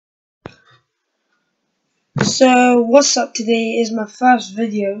So what's up? Today is my first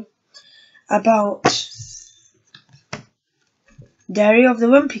video about Diary of the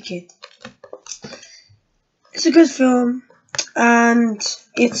Wimpy Kid. It's a good film and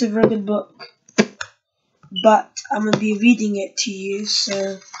it's a very good book, but I'm gonna be reading it to you,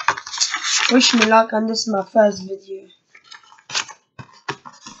 so wish me luck, and this is my first video.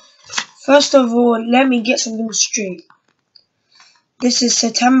 First of all, let me get something straight. This is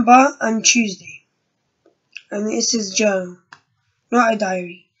September and Tuesday, and this is journal, not a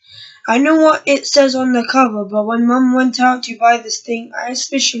diary. I know what it says on the cover, but when Mum went out to buy this thing, I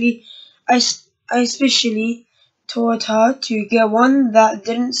especially told her to get one that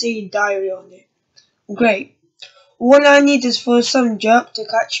didn't say diary on it. Great. All I need is for some jerk to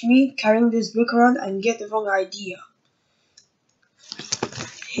catch me carrying this book around and get the wrong idea.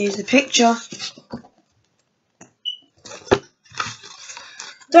 Here's the picture.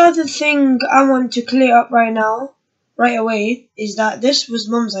 The other thing I want to clear up right away, is that this was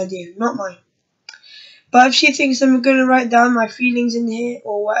Mum's idea, not mine. But if she thinks I'm gonna write down my feelings in here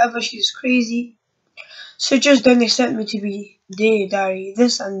or whatever, she's crazy. So just don't expect me to be Dear Diary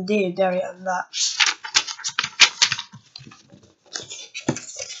this and Dear Diary and that.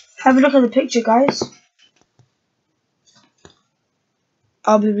 Have a look at the picture, guys.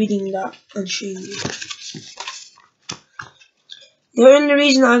 I'll be reading that and showing you. The only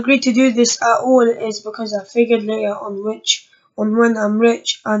reason I agreed to do this at all is because I figured later on when I'm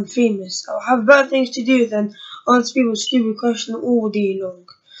rich and famous, I'll have better things to do than answer people's stupid questions all day long.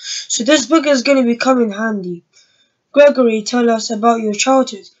 So this book is going to be coming handy. Gregory, tell us about your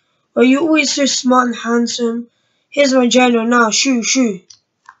childhood. Were you always so smart and handsome? Here's my journal now, shoo.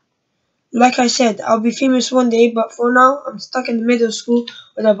 Like I said, I'll be famous one day, but for now, I'm stuck in the middle school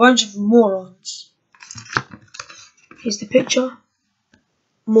with a bunch of morons. Here's the picture.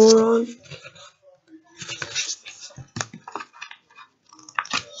 Moron.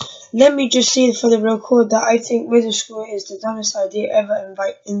 Let me just say for the record that I think middle school is the dumbest idea ever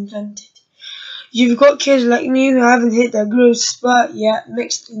invented. You've got kids like me who haven't hit their growth spurt yet,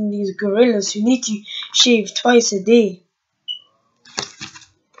 mixed in these gorillas who need to shave twice a day.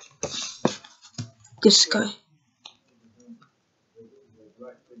 This guy.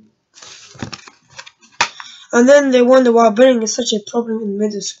 And then they wonder why bullying is such a problem in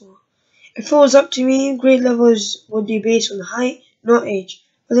middle school. If it was up to me, grade levels would be based on height, not age.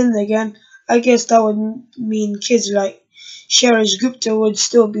 But then again, I guess that would mean kids like Sherish Gupta would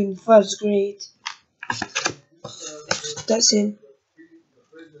still be in first grade. That's it.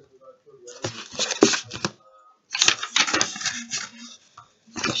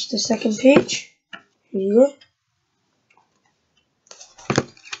 That's the second page. Here you go.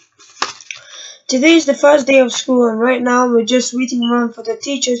 Today is the first day of school, and right now we're just waiting around for the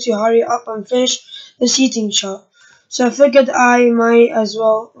teacher to hurry up and finish the seating chart. So I figured I might as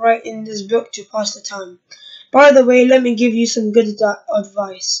well write in this book to pass the time. By the way, let me give you some good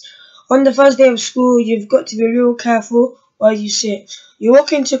advice. On the first day of school, you've got to be real careful where you sit. You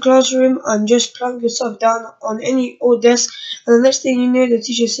walk into a classroom and just plunk yourself down on any old desk, and the next thing you know, the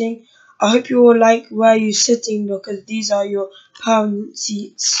teacher's saying, I hope you all like where you're sitting because these are your permanent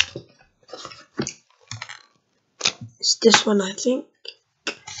seats. It's this one, I think.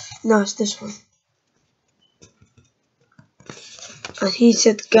 No, it's this one. And he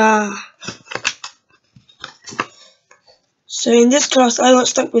said, Gah. So in this class, I got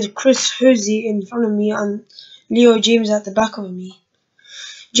stuck with Chris Hosey in front of me and Leo James at the back of me.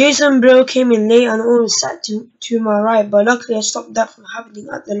 Jason Bro came in late and always sat to my right, but luckily I stopped that from happening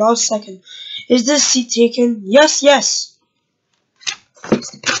at the last second. Is this seat taken? Yes. Here's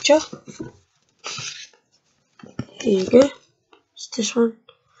the picture. Here you go. It's this one.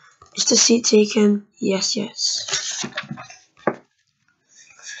 Is the seat taken? Yes.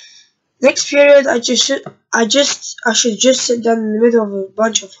 Next period, I should just sit down in the middle of a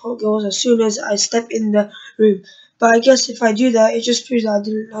bunch of hot girls as soon as I step in the room. But I guess if I do that, it just proves that I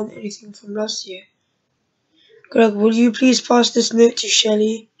didn't learn anything from last year. Greg, will you please pass this note to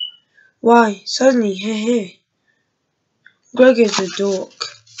Shelley? Why? Suddenly, hey. Greg is a dork.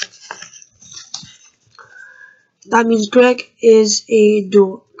 That means Greg is a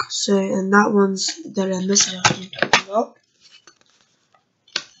dork. So, and that one's the message I'm talking about.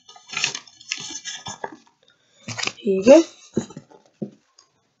 Here you go.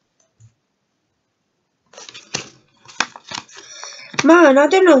 Man, I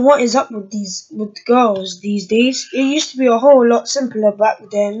don't know what is up with girls these days. It used to be a whole lot simpler back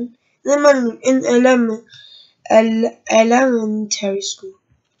then. In elementary school,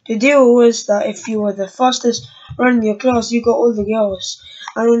 the deal was that if you were the fastest running your class, you got all the girls.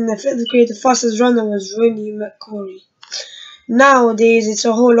 and in the 5th grade the fastest runner was Rooney McCory. Nowadays it's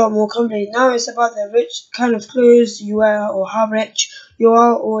a whole lot more complicated. Now it's about the rich kind of clothes you wear, or how rich you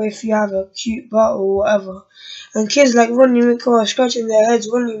are, or if you have a cute butt or whatever. And kids like Ronnie McCoy are scratching their heads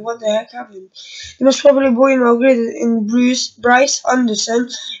wondering what the heck happened. The most popular boy in our grade in Bryce Anderson.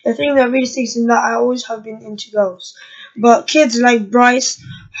 The thing that really sticks in that I always have been into girls. But kids like Bryce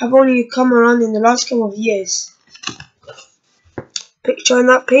have only come around in the last couple of years. Picture on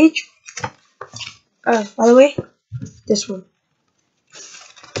that page. By the way, this one.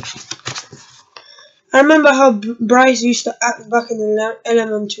 I remember how Bryce used to act back in the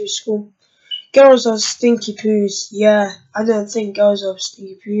elementary school. Girls are stinky poos. Yeah, I don't think girls are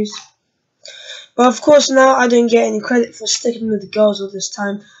stinky poos. But of course now I don't get any credit for sticking with the girls all this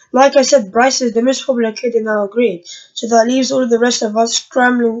time. Like I said, Bryce is the most popular kid in our grade, so that leaves all the rest of us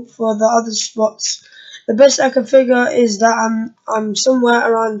scrambling for the other spots. The best I can figure is that I'm somewhere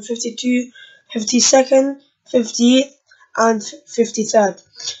around 52, 52nd, 58th, and 53rd.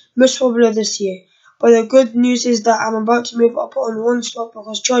 Most popular this year. But the good news is that I'm about to move up on one spot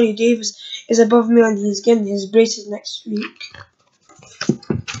because Charlie Davis is above me and he's getting his braces next week.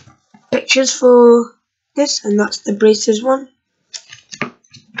 Pictures for this, and that's the braces one.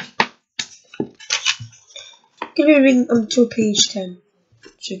 I'm going to be reading until page 10,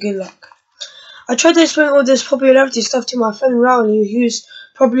 so good luck. I tried to explain all this popularity stuff to my friend Rowley, who's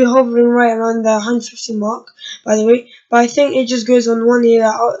probably hovering right around the 150 mark, by the way, but I think it just goes on one ear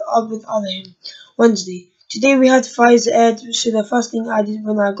up with other him. Wednesday. Today we had Fire's Ed, so the first thing I did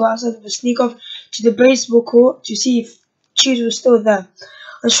when I got outside was sneak off to the baseball court to see if cheese was still there.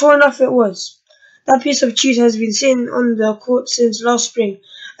 And sure enough it was. That piece of cheese has been sitting on the court since last spring.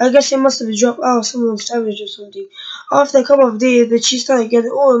 I guess it must have dropped out of someone's cabbage or something. After a couple of days, the cheese started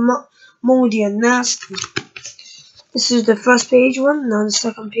getting all moldy and nasty. This is the first page one. Now the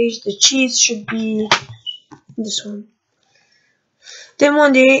second page, the cheese should be this one. Then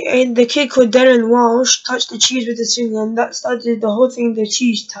one day, the kid called Darren Walsh touched the cheese with his finger, and that started the whole thing, the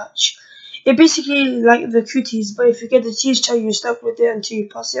cheese touch. It basically like the cooties, but if you get the cheese touch, you're stuck with it until you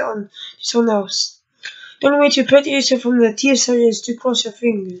pass it on to someone else. The only way to protect yourself from the teeth touch is to cross your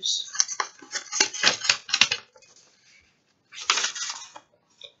fingers.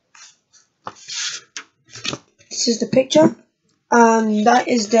 This is the picture, and that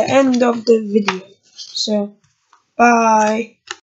is the end of the video. So, bye.